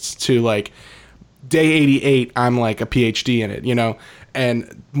exists to like day 88, I'm like a PhD in it, you know?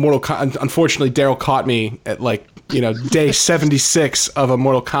 And unfortunately, Daryl caught me at like, you know, day 76 of a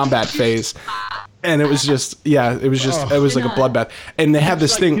Mortal Kombat phase. And it was just, it was like a bloodbath. And they have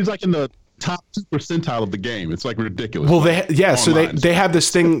this thing. He's like in the top 2 percentile of the game. It's like ridiculous. Well, so they have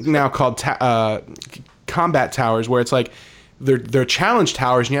this thing now called combat towers, where it's like they're challenge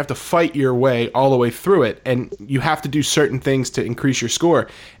towers, and you have to fight your way all the way through it, and you have to do certain things to increase your score.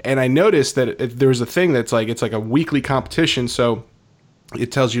 And I noticed that there was a thing that's like, it's like a weekly competition, so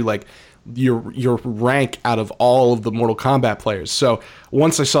it tells you like your rank out of all of the Mortal Kombat players. So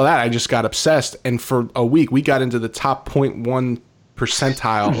once I saw that, I just got obsessed, and for a week we got into the top 0.1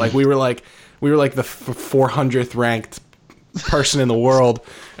 percentile. Like we were like the 400th ranked person in the world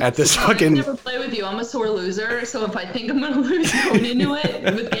at this fucking. I never play with you. I'm a sore loser, so if I think I'm gonna lose going into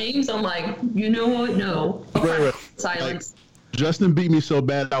it with games, I'm like, you know what? No. Right. Silence. Justin beat me so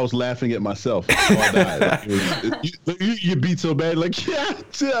bad I was laughing at myself. You beat so bad, like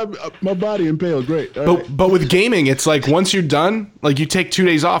my body impaled. Great. But with gaming, it's like once you're done, like you take 2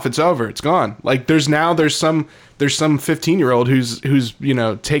 days off, it's over, it's gone. Like there's some 15-year-old who's you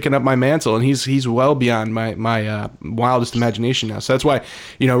know taken up my mantle, and he's well beyond my wildest imagination now. So that's why,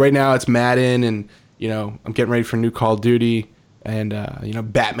 you know, right now it's Madden, and you know I'm getting ready for new Call of Duty. And you know,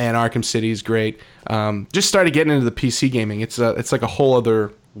 Batman Arkham City is great. Just started getting into the PC gaming. It's like a whole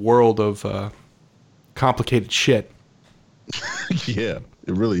other world of complicated shit. Yeah,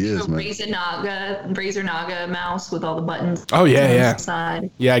 it really is, man. Razer Naga mouse with all the buttons. Oh yeah.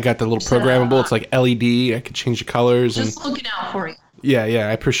 Yeah, I got the little programmable. It's like LED. I can change the colors. Just looking out for you. Yeah,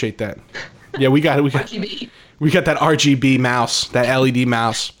 I appreciate that. Yeah, we got RGB. We got that RGB mouse, that LED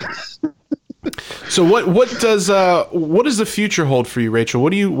mouse. So what does the future hold for you, Rachel?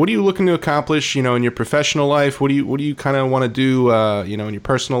 What are you looking to accomplish, you know, in your professional life? What do you kind of want to do, you know, in your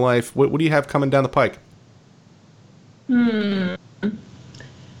personal life? What do you have coming down the pike? I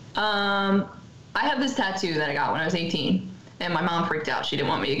have this tattoo that I got when I was 18, and my mom freaked out. She didn't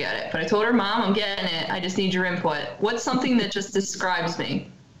want me to get it, but I told her, Mom, I'm getting it. I just need your input. What's something that just describes me?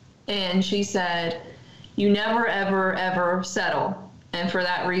 And she said, you never, ever, ever settle. And for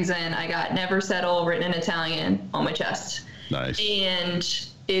that reason, I got never settle written in Italian on my chest. Nice. And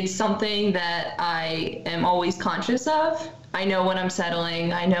it's something that I am always conscious of. I know when I'm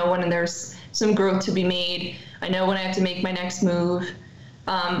settling. I know when there's some growth to be made. I know when I have to make my next move.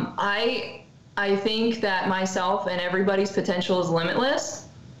 I think that myself and everybody's potential is limitless.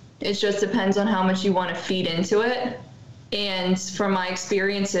 It just depends on how much you want to feed into it. And from my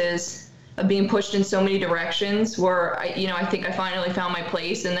experiences of being pushed in so many directions where I think I finally found my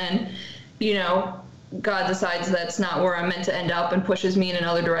place, and then, you know, God decides that's not where I'm meant to end up and pushes me in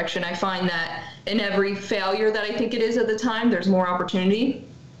another direction. I find that in every failure that I think it is at the time, there's more opportunity.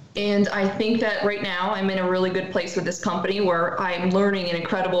 And I think that right now I'm in a really good place with this company where I'm learning an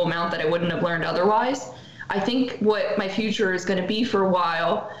incredible amount that I wouldn't have learned otherwise. I think what my future is going to be for a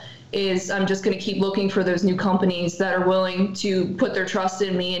while is I'm just going to keep looking for those new companies that are willing to put their trust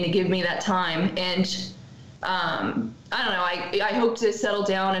in me and to give me that time. And I don't know, I hope to settle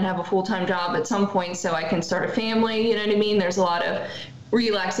down and have a full-time job at some point so I can start a family, you know what I mean? There's a lot of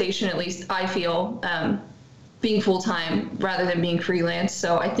relaxation, at least I feel, being full-time rather than being freelance.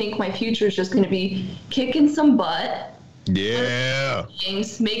 So I think my future is just going to be kicking some butt. Yeah.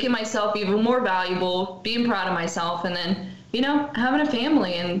 Making myself even more valuable, being proud of myself, and then, having a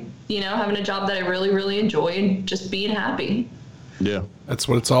family and, having a job that I really, really enjoy and just being happy. Yeah. That's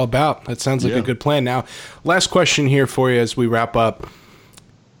what it's all about. That sounds like a good plan. Now, last question here for you as we wrap up,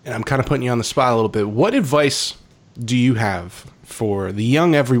 and I'm kind of putting you on the spot a little bit. What advice do you have for the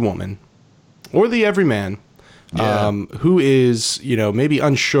young everywoman or the everyman who is, maybe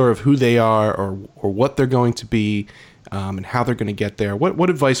unsure of who they are or what they're going to be and how they're going to get there? What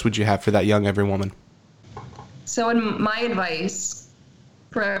advice would you have for that young everywoman? So my advice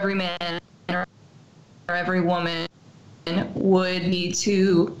for every man or every woman would be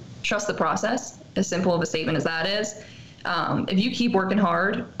to trust the process, as simple of a statement as that is. If you keep working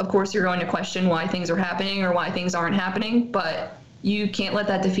hard, of course, you're going to question why things are happening or why things aren't happening, but you can't let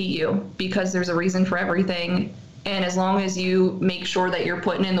that defeat you because there's a reason for everything. And as long as you make sure that you're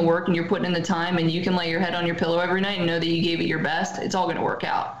putting in the work and you're putting in the time and you can lay your head on your pillow every night and know that you gave it your best, it's all going to work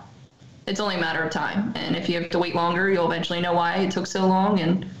out. It's only a matter of time. And if you have to wait longer, you'll eventually know why it took so long,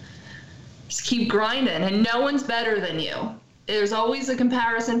 and just keep grinding. And no one's better than you. There's always a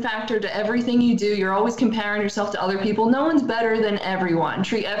comparison factor to everything you do. You're always comparing yourself to other people. No one's better than everyone.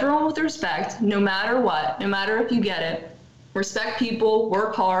 Treat everyone with respect, no matter what, no matter if you get it. Respect people,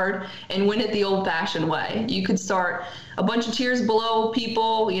 work hard, and win it the old-fashioned way. You could start a bunch of tiers below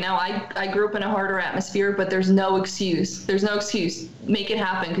people. I grew up in a harder atmosphere, but there's no excuse. There's no excuse. Make it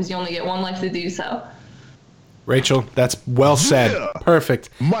happen because you only get one life to do so. Rachel, that's well said. Yeah. Perfect.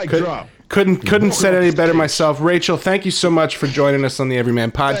 Mic drop. Couldn't say it any better myself. Rachel, thank you so much for joining us on the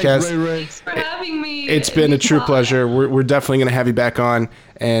Everyman Podcast. Thanks for having me. It's been a true pleasure. We're definitely going to have you back on,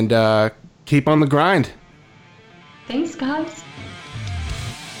 and keep on the grind. Thanks, guys.